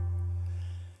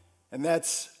And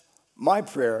that's my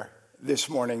prayer this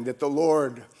morning, that the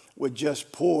Lord would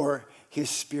just pour his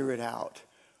Spirit out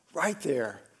right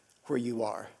there where you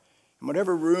are. In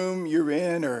whatever room you're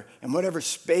in or in whatever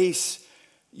space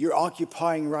you're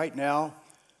occupying right now,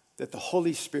 that the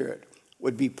Holy Spirit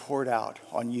would be poured out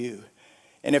on you.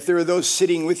 And if there are those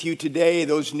sitting with you today,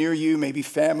 those near you, maybe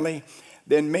family,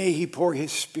 then may he pour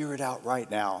his Spirit out right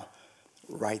now,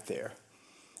 right there.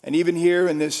 And even here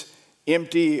in this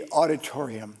empty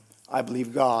auditorium, I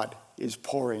believe God is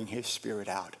pouring his Spirit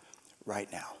out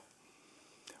right now.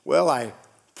 Well, I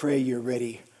pray you're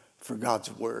ready for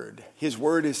God's word. His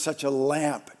word is such a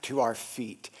lamp to our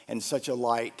feet and such a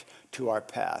light to our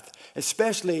path,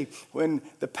 especially when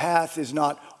the path is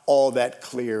not all that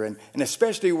clear, and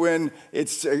especially when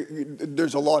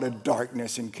there's a lot of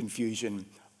darkness and confusion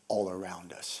all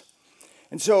around us.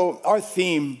 And so our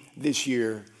theme this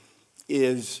year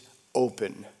is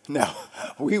open. Now,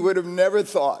 we would have never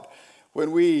thought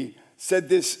when we said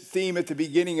this theme at the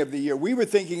beginning of the year, we were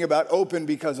thinking about open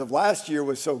because of last year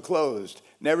was so closed,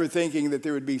 never thinking that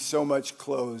there would be so much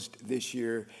closed this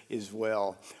year as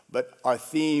well. But our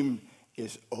theme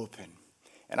is open.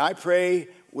 And I pray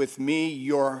with me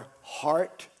your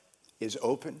heart is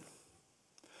open.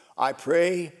 I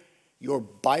pray your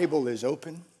Bible is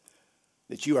open,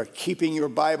 that you are keeping your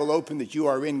Bible open, that you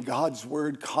are in God's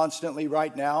word constantly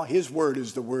right now. His word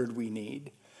is the word we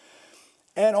need.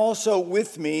 And also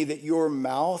with me that your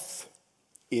mouth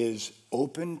is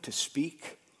open to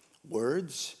speak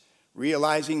words,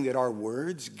 realizing that our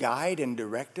words guide and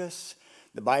direct us.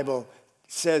 The Bible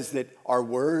says that our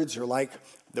words are like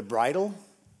the bridle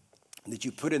that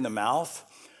you put in the mouth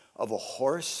of a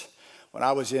horse. When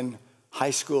I was in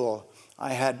high school,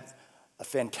 I had a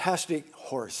fantastic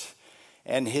horse,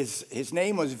 and his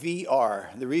name was VR.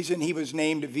 The reason he was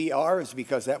named VR is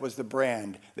because that was the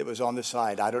brand that was on the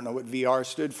side. I don't know what VR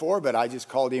stood for, but I just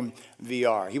called him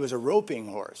VR. He was a roping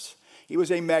horse. He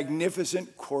was a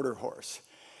magnificent quarter horse.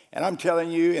 And I'm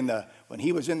telling you, when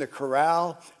he was in the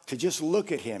corral, to just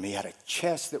look at him, he had a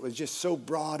chest that was just so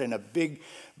broad and a big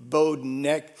bowed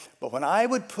neck. But when I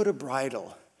would put a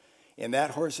bridle in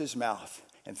that horse's mouth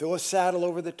and throw a saddle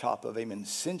over the top of him and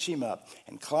cinch him up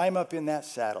and climb up in that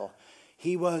saddle,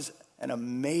 he was an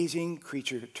amazing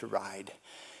creature to ride.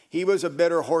 He was a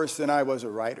better horse than I was a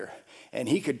rider. And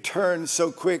he could turn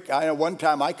so quick. I know one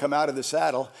time I come out of the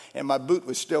saddle and my boot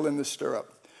was still in the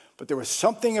stirrup. But there was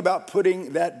something about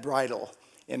putting that bridle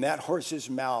in that horse's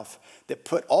mouth that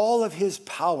put all of his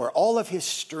power, all of his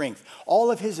strength,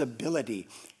 all of his ability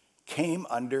came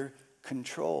under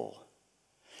control.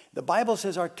 The Bible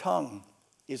says our tongue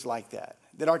is like that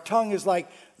our tongue is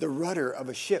like the rudder of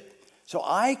a ship. So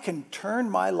I can turn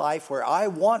my life where I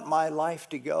want my life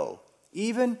to go,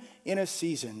 even in a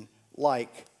season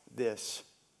like this.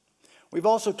 We've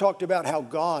also talked about how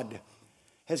God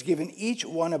has given each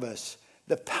one of us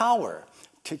the power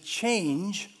to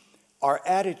change our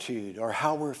attitude or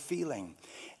how we're feeling.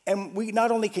 And we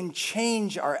not only can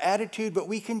change our attitude, but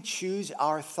we can choose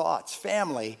our thoughts.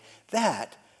 Family,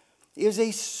 that is a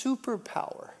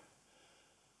superpower.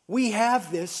 We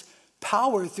have this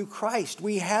power through Christ.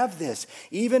 We have this.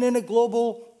 Even in a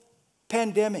global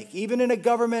pandemic, even in a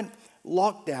government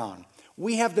lockdown,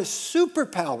 we have the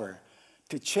superpower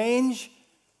to change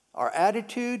our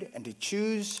attitude and to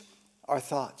choose our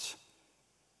thoughts.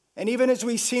 And even as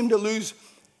we seem to lose,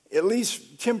 at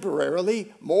least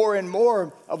temporarily, more and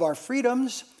more of our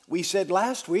freedoms, we said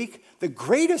last week, the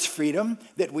greatest freedom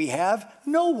that we have,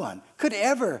 no one could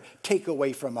ever take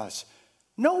away from us.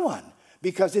 No one.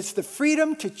 Because it's the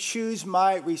freedom to choose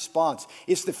my response.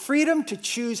 It's the freedom to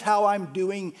choose how I'm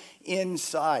doing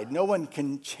inside. No one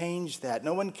can change that.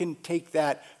 No one can take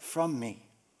that from me.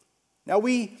 Now,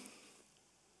 we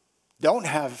don't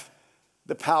have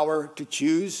the power to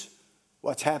choose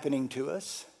what's happening to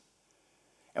us.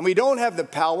 And we don't have the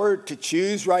power to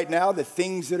choose right now the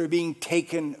things that are being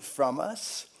taken from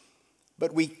us.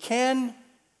 But we can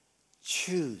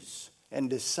choose and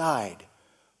decide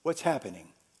what's happening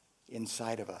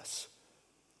inside of us.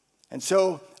 And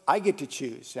so I get to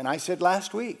choose. And I said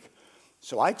last week,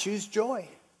 so I choose joy.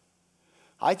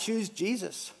 I choose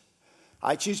Jesus.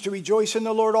 I choose to rejoice in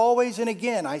the Lord always. And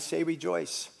again, I say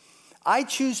rejoice. I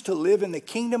choose to live in the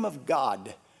kingdom of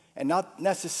God and not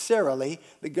necessarily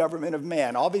the government of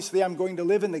man. Obviously, I'm going to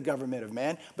live in the government of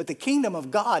man, but the kingdom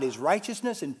of God is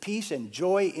righteousness and peace and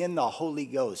joy in the Holy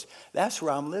Ghost. That's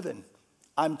where I'm living.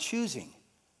 I'm choosing.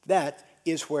 That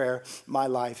is where my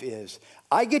life is.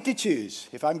 I get to choose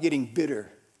if I'm getting bitter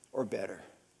or better.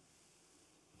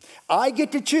 I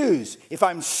get to choose if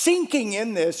I'm sinking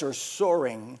in this or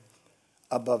soaring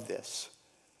above this.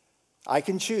 I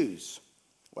can choose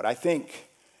what I think.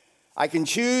 I can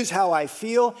choose how I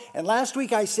feel. And last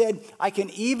week I said I can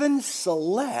even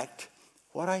select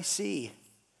what I see.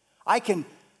 I can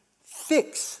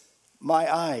fix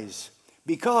my eyes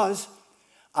because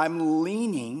I'm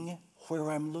leaning where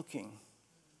I'm looking.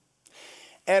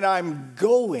 And I'm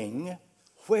going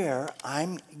where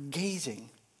I'm gazing.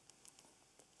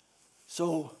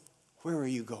 So, where are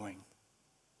you going?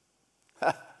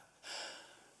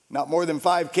 Not more than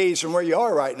 5 Ks from where you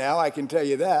are right now, I can tell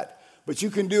you that. But you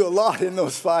can do a lot in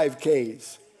those 5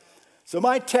 Ks. So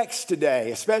my text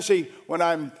today, especially when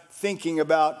I'm thinking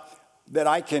about that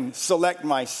I can select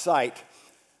my sight,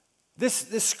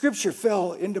 this scripture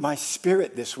fell into my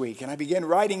spirit this week, and I began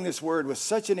writing this word with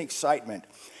such an excitement.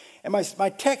 And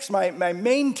my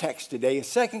main text today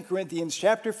is 2 Corinthians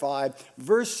chapter 5,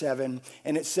 verse 7,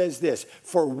 and it says this: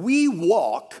 "For we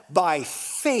walk by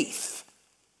faith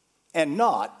and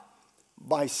not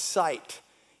by sight."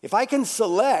 If I can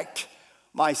select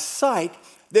my sight,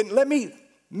 then let me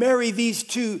marry these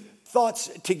two thoughts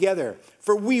together.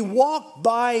 For we walk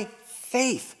by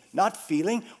faith, not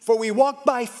feeling. For we walk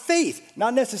by faith,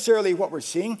 not necessarily what we're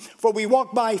seeing. For we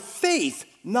walk by faith,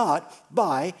 not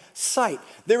by sight.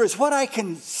 There is what I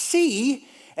can see,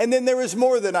 and then there is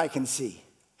more than I can see.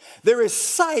 There is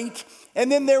sight,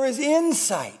 and then there is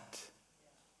insight.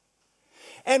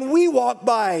 And we walk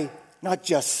by not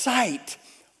just sight,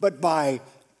 but by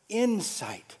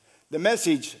insight. The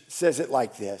Message says it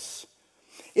like this: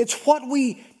 it's what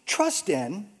we trust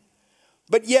in,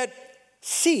 but yet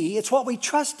see. It's what we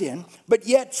trust in, but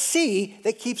yet see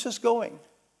that keeps us going.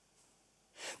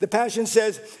 The Passion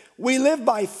says, we live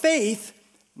by faith,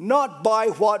 not by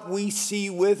what we see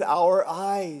with our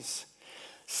eyes.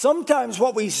 Sometimes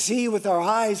what we see with our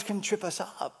eyes can trip us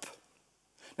up.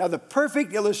 Now, the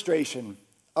perfect illustration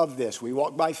of this, we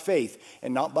walk by faith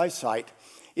and not by sight,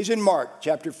 is in Mark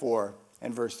chapter 4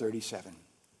 and verse 37.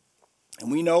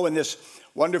 And we know in this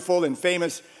wonderful and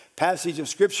famous passage of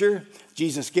Scripture,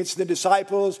 Jesus gets the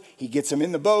disciples, he gets them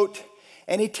in the boat,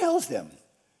 and he tells them,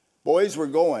 boys, we're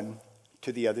going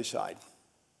to the other side.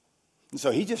 And so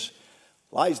he just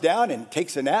lies down and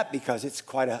takes a nap because it's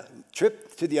quite a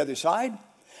trip to the other side.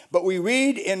 But we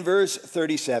read in verse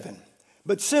 37,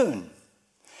 but soon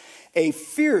a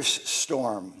fierce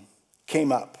storm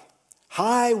came up.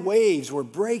 High waves were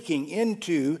breaking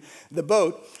into the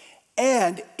boat,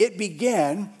 and it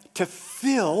began to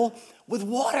fill with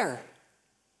water.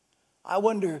 I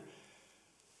wonder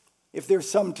if there's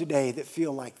some today that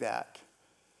feel like that.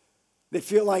 That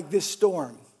feel like this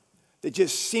storm that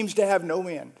just seems to have no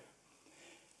end.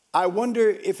 I wonder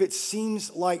if it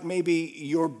seems like maybe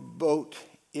your boat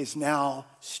is now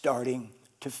starting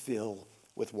to fill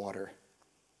with water.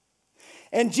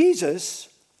 And Jesus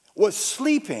was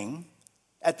sleeping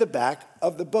at the back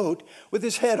of the boat with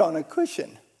his head on a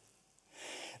cushion.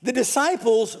 The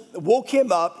disciples woke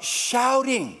him up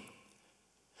shouting,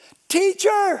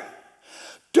 "Teacher,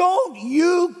 don't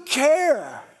you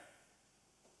care?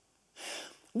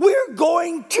 We're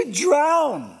going to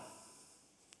drown.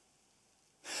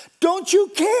 Don't you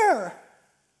care?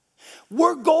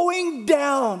 We're going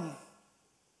down."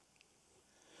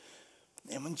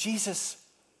 And when Jesus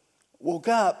woke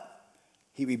up,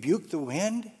 he rebuked the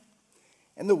wind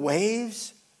and the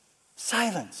waves.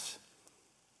 "Silence.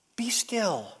 Be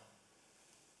still."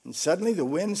 And suddenly the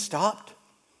wind stopped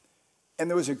and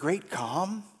there was a great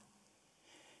calm.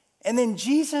 And then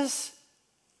Jesus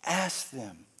asked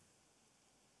them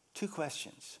 2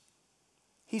 questions.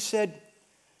 He said,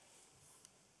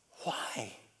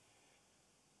 "Why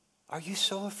are you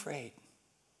so afraid?"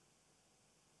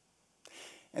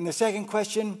 And the second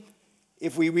question,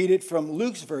 if we read it from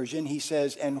Luke's version, he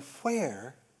says, "And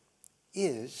where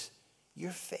is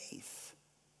your faith?"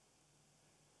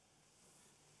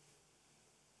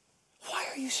 Why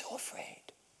are you so afraid?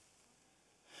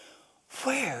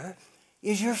 Where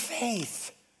is your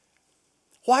faith?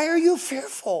 Why are you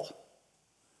fearful?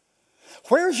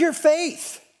 Where's your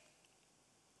faith?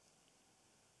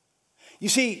 You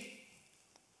see,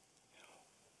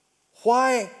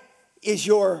 why is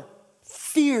your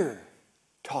fear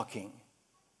talking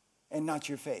and not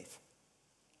your faith?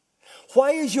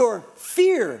 Why is your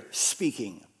fear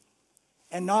speaking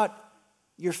and not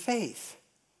your faith?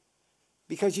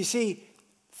 Because you see,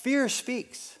 fear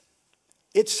speaks.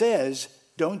 It says,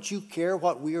 "Don't you care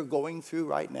what we are going through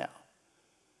right now?"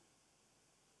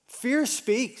 Fear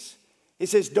speaks. It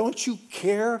says, "Don't you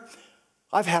care?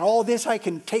 I've had all this I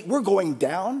can take. We're going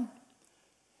down."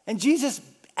 And Jesus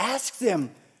asked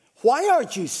them, "Why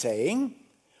aren't you saying,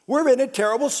 we're in a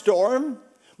terrible storm,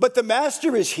 But the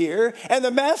master is here, and the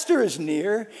master is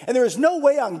near, and there is no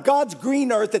way on God's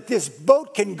green earth that this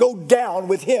boat can go down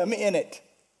with him in it.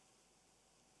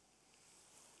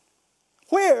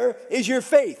 Where is your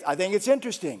faith? I think it's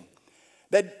interesting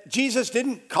that Jesus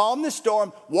didn't calm the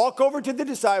storm, walk over to the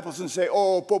disciples and say,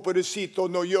 oh, pobrecito,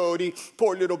 no llori,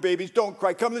 poor little babies, don't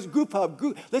cry. Come, let's group hug.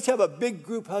 Let's have a big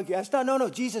group hug. Yes, no.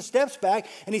 Jesus steps back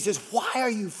and he says, why are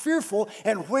you fearful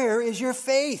and where is your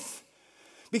faith?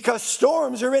 Because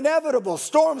storms are inevitable.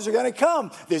 Storms are going to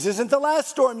come. This isn't the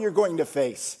last storm you're going to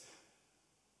face.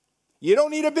 You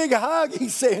don't need a big hug,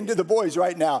 he's saying to the boys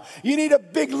right now. You need a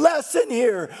big lesson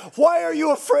here. Why are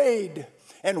you afraid?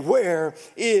 And where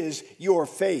is your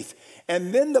faith?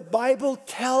 And then the Bible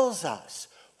tells us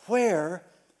where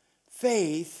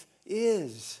faith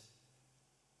is.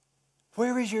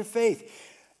 Where is your faith?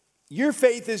 Your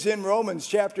faith is in Romans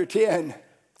chapter 10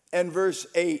 and verse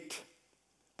 8.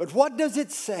 But what does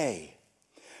it say?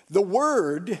 The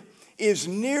word is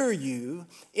near you,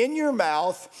 in your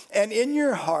mouth and in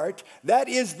your heart. That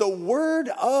is the word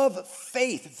of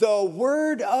faith, the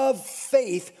word of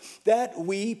faith that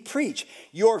we preach.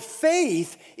 Your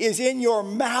faith is in your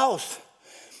mouth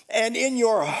and in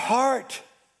your heart.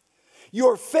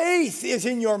 Your faith is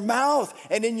in your mouth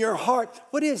and in your heart.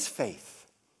 What is faith?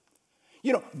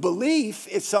 You know, belief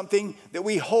is something that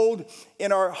we hold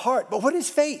in our heart. But what is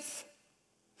faith?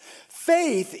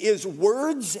 Faith is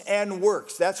words and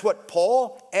works. That's what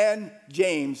Paul and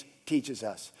James teaches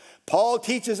us. Paul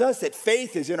teaches us that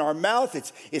faith is in our mouth.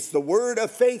 It's the word of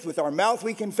faith. With our mouth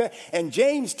we confess. And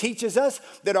James teaches us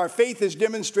that our faith is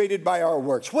demonstrated by our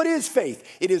works. What is faith?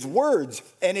 It is words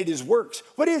and it is works.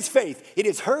 What is faith? It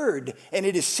is heard and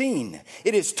it is seen.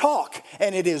 It is talk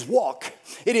and it is walk.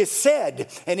 It is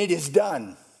said and it is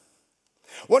done.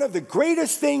 One of the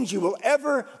greatest things you will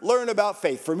ever learn about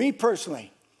faith, for me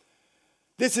personally,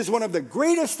 this is one of the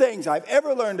greatest things I've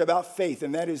ever learned about faith,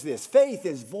 and that is this. Faith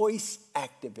is voice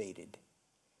activated.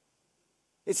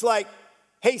 It's like,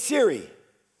 hey Siri.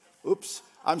 Oops,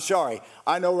 I'm sorry.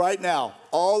 I know right now,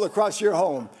 all across your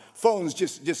home, phones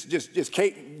just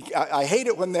I hate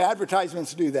it when the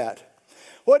advertisements do that.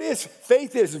 What is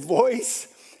faith? Is voice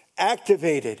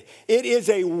activated. It is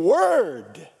a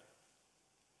word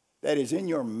that is in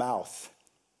your mouth.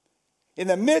 In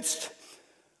the midst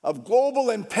of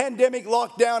global and pandemic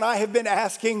lockdown, I have been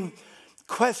asking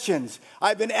questions.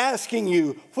 I've been asking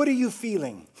you, what are you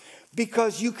feeling?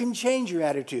 Because you can change your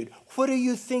attitude. What are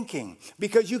you thinking?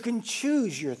 Because you can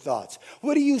choose your thoughts.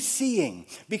 What are you seeing?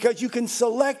 Because you can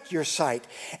select your sight.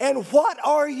 And what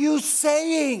are you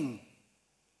saying?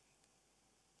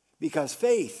 Because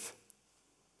faith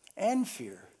and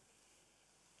fear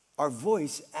are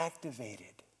voice activated.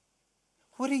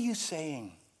 What are you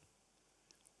saying?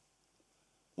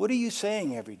 What are you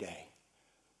saying every day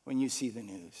when you see the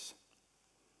news?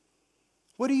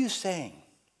 What are you saying?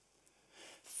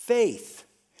 Faith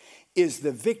is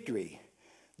the victory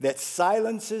that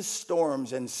silences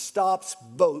storms and stops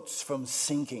boats from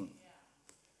sinking.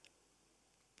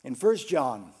 In 1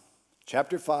 John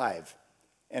chapter 5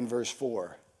 and verse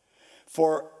 4,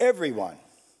 for everyone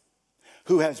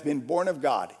who has been born of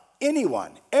God,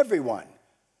 everyone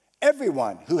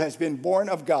who has been born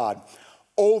of God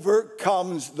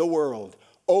overcomes the world,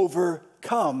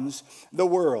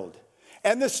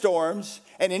 and the storms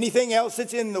and anything else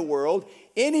that's in the world.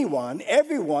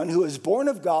 Everyone who is born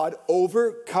of God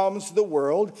overcomes the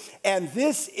world, and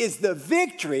this is the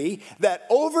victory that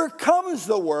overcomes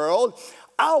the world,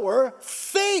 our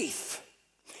faith.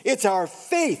 It's our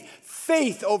faith.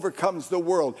 Faith overcomes the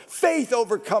world. Faith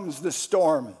overcomes the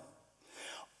storm.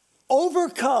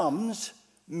 Overcomes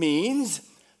means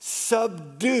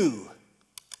subdue.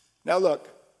 Now look,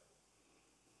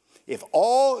 if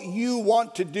all you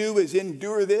want to do is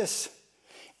endure this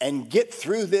and get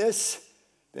through this,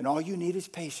 then all you need is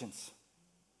patience.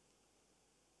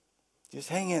 Just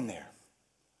hang in there.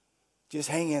 Just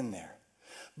hang in there.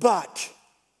 But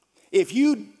if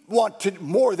you want to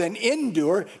more than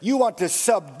endure, you want to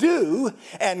subdue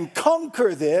and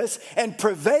conquer this and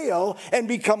prevail and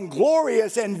become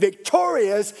glorious and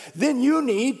victorious, then you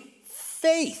need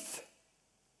faith.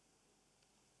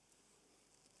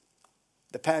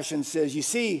 The Passion says, you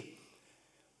see,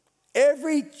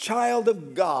 every child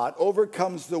of God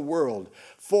overcomes the world,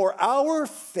 for our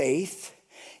faith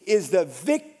is the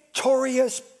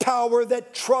victorious power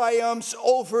that triumphs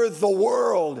over the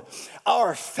world.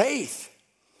 Our faith.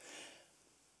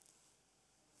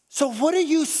 So what are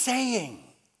you saying?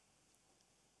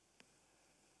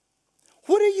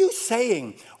 What are you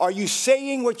saying? Are you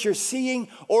saying what you're seeing,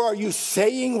 or are you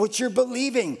saying what you're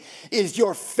believing? Is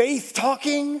your faith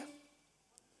talking?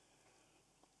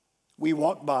 We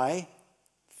walk by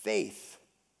faith,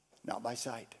 not by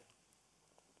sight.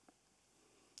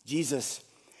 Jesus,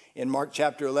 in Mark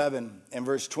chapter 11 and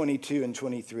verse 22 and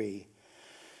 23,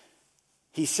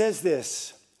 he says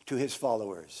this to his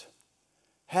followers: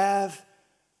 have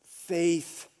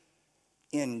faith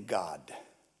in God.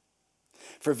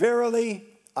 For verily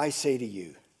I say to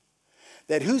you,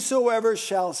 that whosoever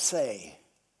shall say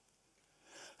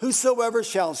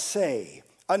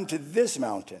unto this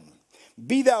mountain,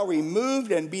 be thou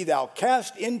removed and be thou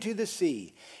cast into the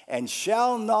sea, and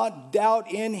shall not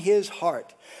doubt in his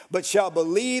heart, but shall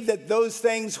believe that those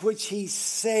things which he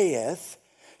saith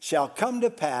shall come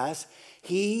to pass,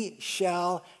 he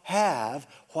shall have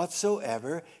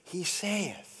whatsoever he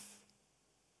saith.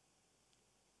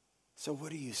 So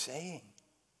what are you saying?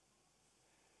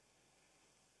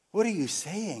 What are you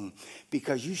saying?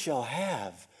 Because you shall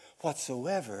have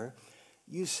whatsoever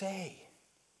you say.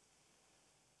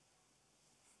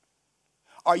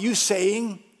 Are you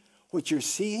saying what you're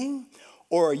seeing?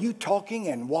 Or are you talking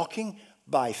and walking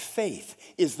by faith?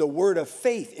 Is the word of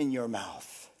faith in your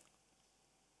mouth?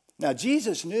 Now,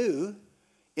 Jesus knew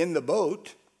in the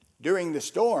boat during the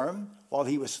storm while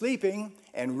he was sleeping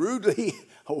and rudely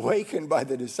awakened by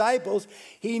the disciples,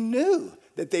 he knew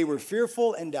that they were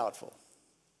fearful and doubtful.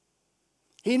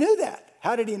 He knew that.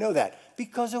 How did he know that?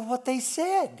 Because of what they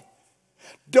said.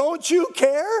 Don't you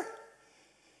care?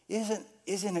 Isn't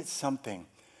it something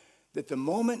that the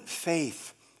moment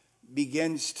faith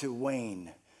begins to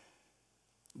wane,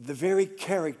 the very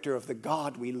character of the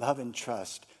God we love and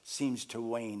trust seems to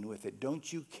wane with it?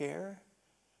 Don't you care?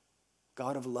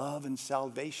 God of love and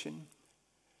salvation.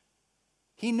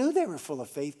 He knew they were full of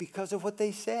faith because of what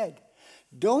they said.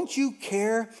 Don't you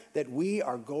care that we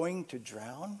are going to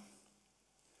drown?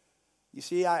 You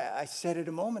see, I said it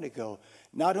a moment ago.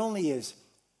 Not only is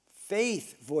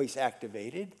faith voice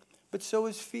activated, but so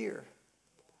is fear.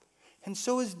 And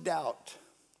so is doubt.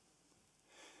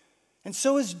 And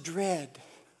so is dread.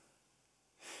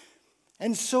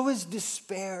 And so is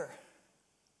despair.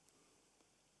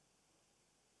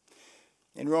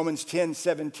 In Romans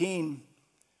 10:17,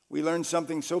 we learn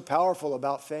something so powerful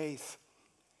about faith.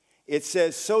 It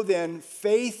says, so then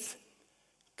faith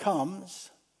comes.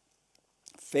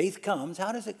 Faith comes.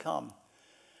 How does it come?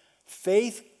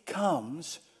 Faith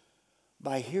comes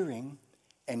by hearing,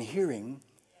 and hearing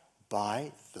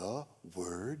by the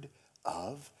word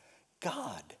of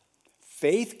God.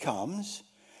 Faith comes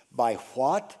by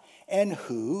what and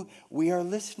who we are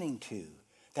listening to.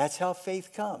 That's how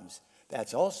faith comes.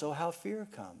 That's also how fear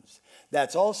comes.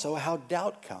 That's also how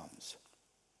doubt comes.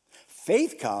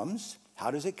 Faith comes. How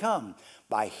does it come?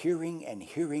 By hearing and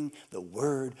hearing the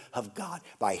word of God.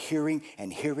 By hearing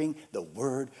and hearing the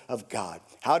word of God.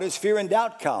 How does fear and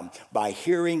doubt come? By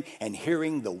hearing and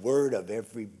hearing the word of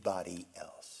everybody else.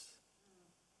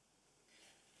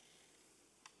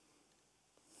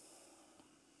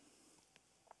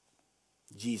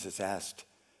 Jesus asked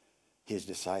his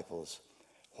disciples,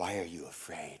 why are you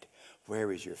afraid?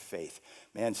 Where is your faith?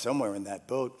 Man, somewhere in that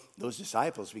boat, those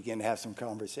disciples began to have some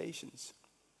conversations.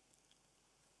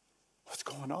 What's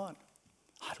going on?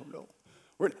 I don't know.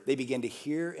 They begin to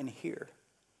hear and hear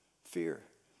fear.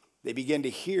 They begin to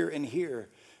hear and hear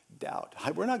doubt.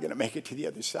 We're not going to make it to the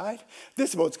other side.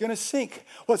 This boat's going to sink.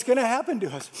 What's going to happen to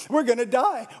us? We're going to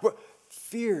die.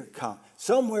 Fear comes.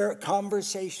 Somewhere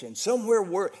conversation.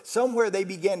 Somewhere they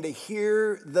begin to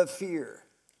hear the fear.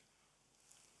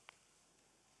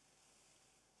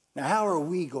 Now, how are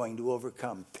we going to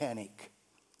overcome panic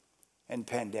and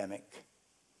pandemic?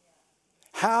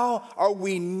 How are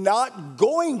we not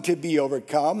going to be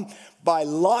overcome by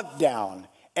lockdown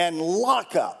and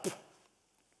lockup?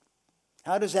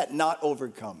 How does that not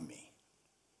overcome me?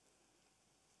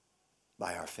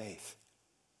 By our faith.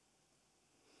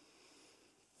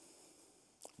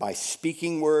 By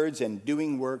speaking words and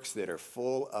doing works that are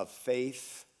full of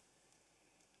faith.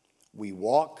 We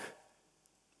walk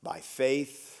by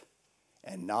faith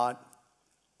and not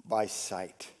by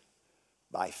sight.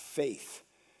 By faith.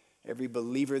 Every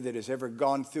believer that has ever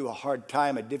gone through a hard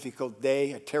time, a difficult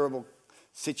day, a terrible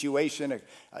situation,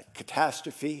 a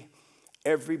catastrophe,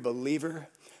 every believer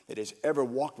that has ever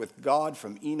walked with God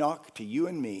from Enoch to you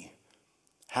and me,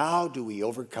 how do we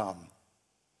overcome?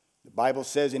 The Bible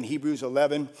says in Hebrews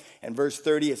 11 and verse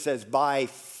 30, it says, by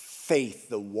faith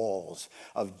the walls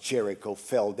of Jericho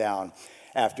fell down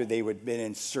after they had been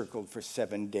encircled for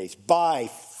 7 days. By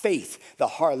faith, the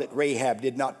harlot Rahab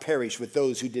did not perish with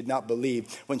those who did not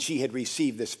believe when she had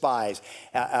received the spies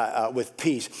with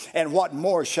peace. And what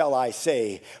more shall I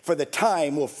say? For the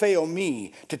time will fail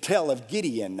me to tell of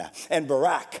Gideon and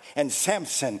Barak and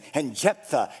Samson and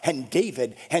Jephthah and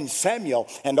David and Samuel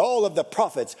and all of the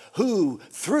prophets who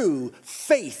through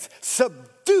faith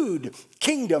subdued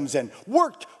kingdoms and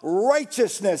worked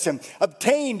righteousness and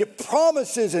obtained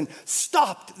promises and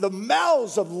stopped the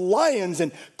mouths of lions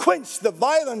and quenched the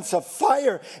violence of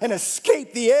fire and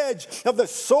escaped the edge of the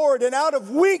sword, and out of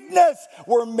weakness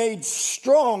were made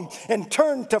strong and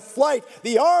turned to flight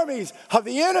the armies of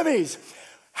the enemies.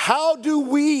 How do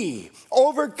we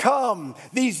overcome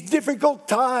these difficult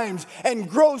times and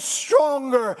grow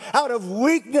stronger out of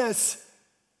weakness?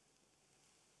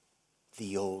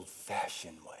 The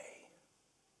old-fashioned way.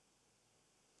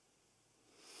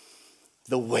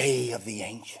 The way of the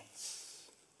ancients.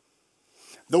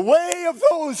 The way of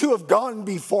those who have gone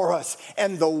before us,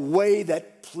 and the way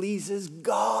that pleases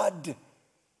God.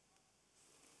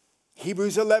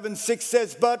 Hebrews 11:6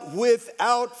 says, but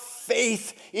without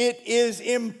faith it is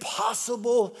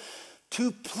impossible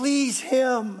to please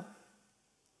him.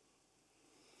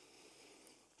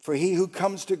 For he who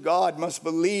comes to God must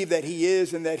believe that he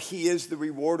is, and that he is the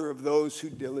rewarder of those who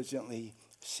diligently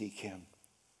seek him.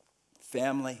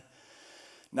 Family,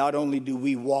 not only do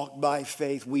we walk by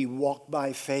faith,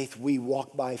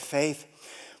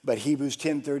 but Hebrews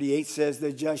 10:38 says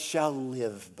the just shall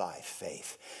live by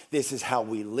faith. This is how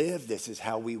we live. This is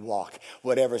how we walk.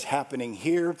 Whatever's happening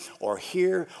here or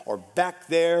back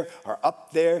there or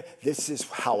up there, this is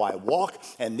how I walk,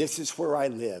 and this is where I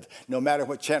live. No matter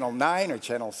what Channel 9 or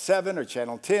Channel 7 or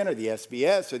Channel 10 or the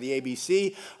SBS or the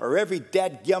ABC or every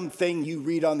dadgum thing you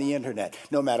read on the internet,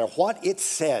 no matter what it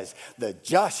says, the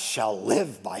just shall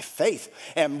live by faith.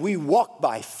 And we walk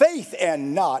by faith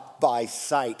and not by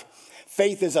sight.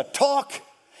 Faith is a talk,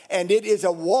 and it is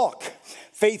a walk.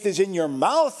 Faith is in your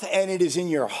mouth, and it is in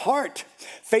your heart.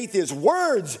 Faith is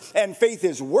words, and faith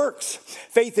is works.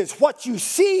 Faith is what you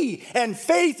see, and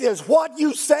faith is what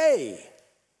you say.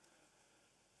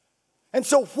 And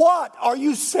so what are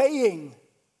you saying?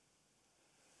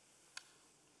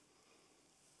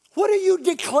 What are you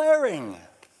declaring?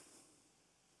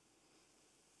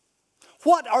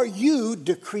 What are you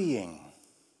decreeing?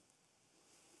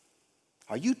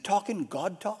 Are you talking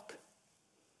God talk?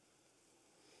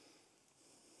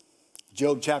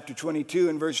 Job chapter 22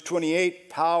 and verse 28,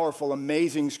 powerful,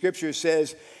 amazing scripture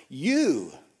says,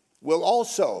 you will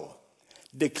also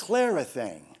declare a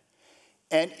thing,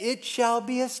 and it shall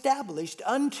be established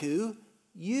unto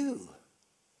you.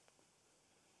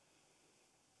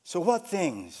 So what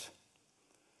things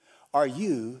are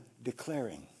you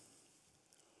declaring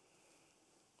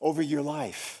over your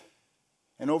life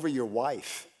and over your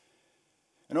wife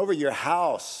and over your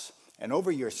house and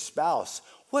over your spouse?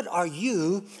 What are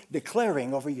you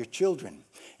declaring over your children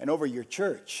and over your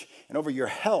church and over your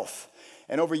health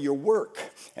and over your work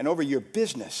and over your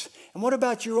business? And what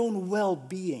about your own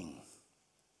well-being?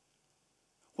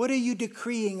 What are you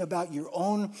decreeing about your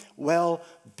own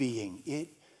well-being? It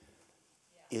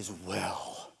is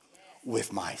well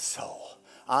with my soul.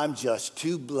 I'm just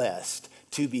too blessed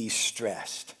to be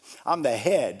stressed. I'm the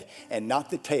head and not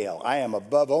the tail. I am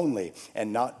above only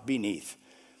and not beneath.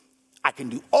 I can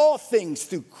do all things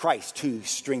through Christ who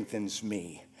strengthens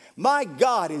me. My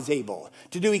God is able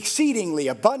to do exceedingly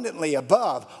abundantly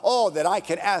above all that I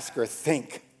can ask or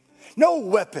think. No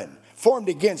weapon formed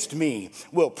against me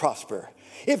will prosper.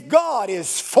 If God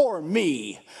is for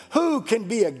me, who can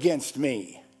be against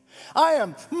me? I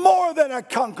am more than a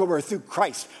conqueror through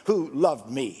Christ who loved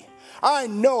me. I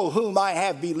know whom I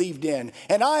have believed in,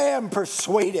 and I am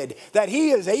persuaded that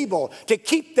he is able to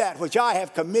keep that which I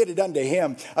have committed unto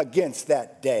him against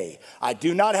that day. I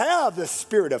do not have the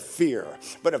spirit of fear,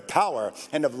 but of power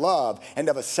and of love and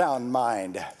of a sound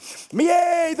mind.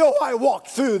 Yea, though I walk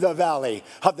through the valley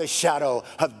of the shadow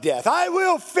of death, I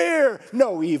will fear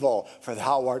no evil, for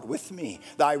thou art with me.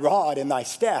 Thy rod and thy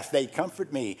staff, they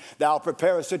comfort me. Thou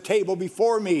preparest a table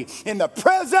before me in the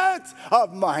presence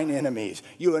of mine enemies.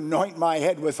 You anoint my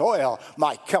head with oil,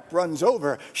 my cup runs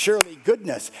over. Surely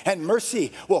goodness and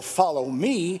mercy will follow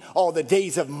me all the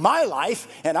days of my life,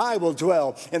 and I will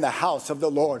dwell in the house of the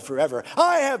Lord forever.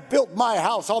 I have built my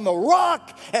house on the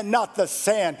rock and not the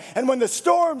sand, and when the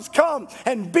storms come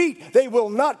and beat, they will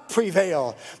not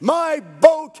prevail. My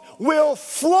boat will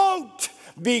float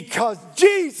because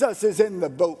Jesus is in the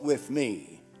boat with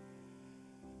me.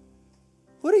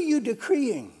 What are you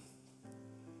decreeing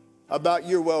about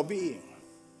your well-being?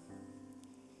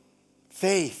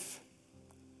 Faith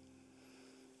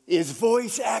is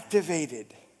voice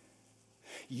activated.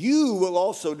 You will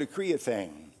also decree a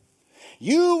thing.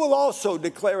 You will also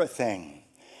declare a thing,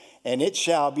 and it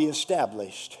shall be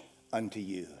established unto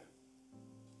you.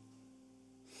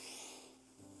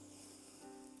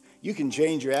 You can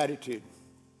change your attitude.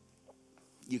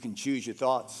 You can choose your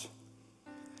thoughts.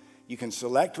 You can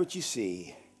select what you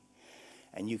see,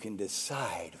 and you can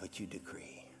decide what you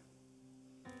decree.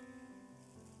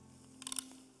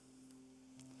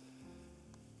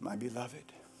 My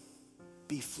beloved,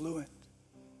 be fluent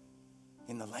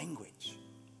in the language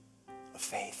of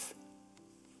faith.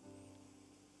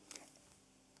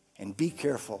 And be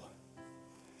careful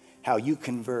how you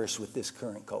converse with this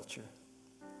current culture.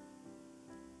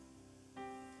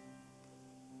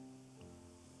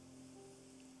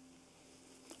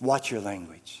 Watch your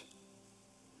language.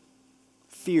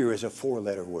 Fear is a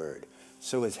 4-letter word.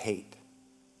 So is hate.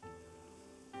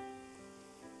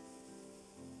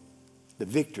 The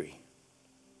victory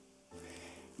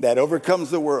that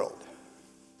overcomes the world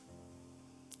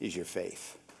is your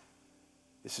faith.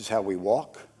 This is how we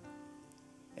walk,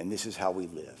 and this is how we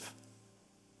live.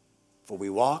 For we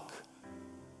walk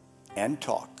and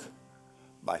talk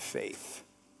by faith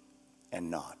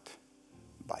and not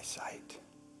by sight.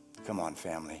 Come on,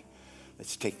 family.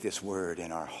 Let's take this word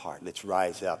in our heart. Let's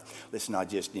rise up. Let's not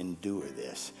just endure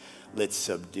this. Let's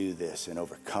subdue this and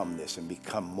overcome this and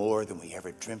become more than we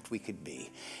ever dreamt we could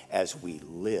be as we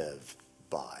live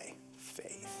by